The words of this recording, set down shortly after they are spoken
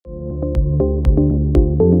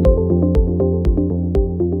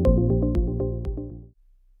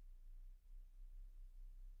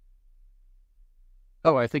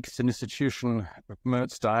Oh, I think it's an institution that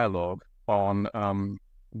promotes dialogue on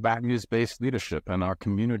values-based leadership and our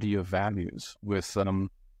community of values with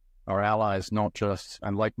our allies, not just,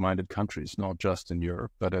 and like-minded countries, not just in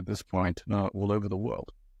Europe, but at this point, all over the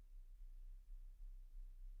world.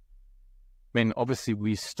 I mean, obviously,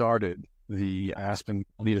 we started the Aspen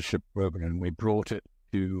Leadership Program. We brought it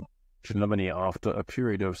to Germany after a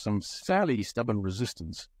period of some fairly stubborn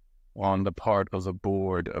resistance on the part of the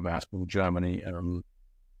board of Aspen Germany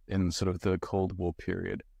in sort of the Cold War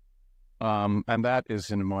period. And that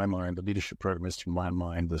is, in my mind, the leadership program is, to my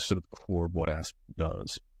mind, the sort of core of what Aspen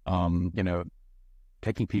does.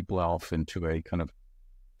 Taking people off into a kind of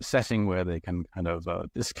setting where they can kind of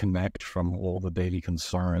disconnect from all the daily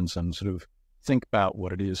concerns and sort of think about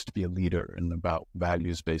what it is to be a leader and about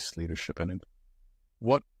values-based leadership. And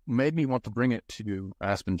what made me want to bring it to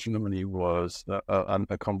Aspen Germany was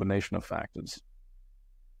a combination of factors.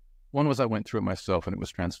 One was I went through it myself and it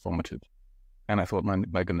was transformative. And I thought,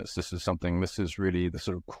 my goodness, this is really the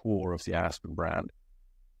sort of core of the Aspen brand.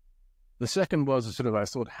 The second was I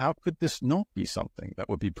thought, how could this not be something that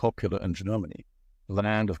would be popular in Germany, the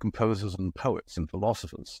land of composers and poets and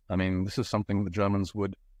philosophers? I mean, this is something the Germans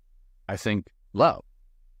would, I think, love.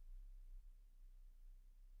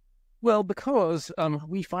 Well, because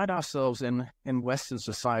we find ourselves in Western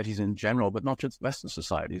societies in general, but not just Western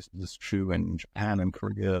societies. This is true in Japan and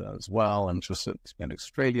Korea as well, and just in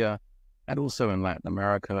Australia, and also in Latin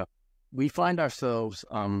America. We find ourselves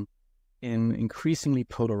in increasingly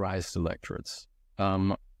polarized electorates.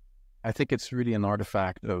 I think it's really an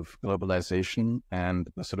artifact of globalization, and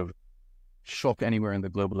the sort of shock anywhere in the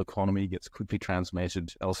global economy gets quickly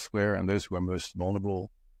transmitted elsewhere, and those who are most vulnerable,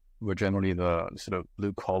 who are generally the sort of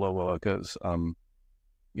blue-collar workers,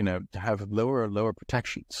 have lower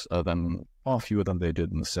protections than far fewer than they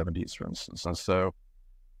did in the 70s, for instance. And so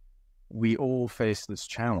we all face this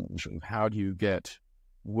challenge of how do you get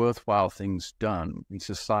worthwhile things done in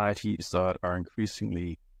societies that are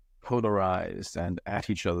increasingly polarized and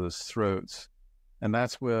at each other's throats. And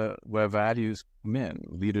that's where values come in,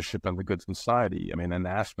 leadership and the good society. I mean, and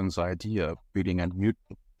Aspen's idea of creating a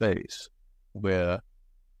neutral space where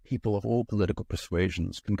people of all political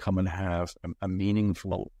persuasions can come and have a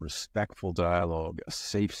meaningful, respectful dialogue, a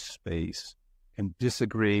safe space, and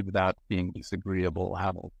disagree without being disagreeable.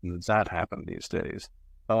 How does that happen these days?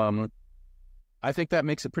 I think that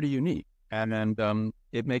makes it pretty unique, and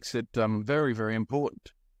it makes it very, very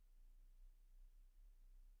important.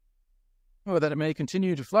 Oh, that it may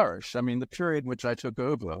continue to flourish. I mean, the period in which I took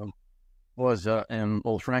over was, in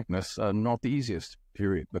all frankness, not the easiest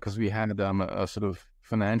period, because we had a sort of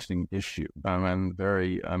financing issue. I'm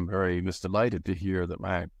very delighted to hear that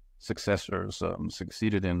my successors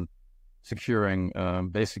succeeded in securing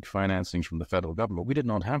basic financing from the federal government. We did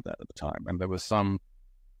not have that at the time, and there was some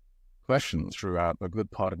questions throughout a good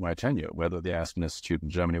part of my tenure whether the Aspen Institute in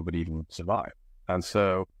Germany would even survive. And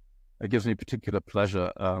so it gives me particular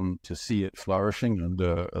pleasure to see it flourishing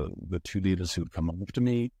under the two leaders who've come after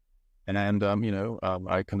me. And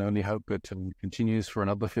I can only hope it continues for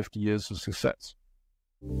another 50 years of success.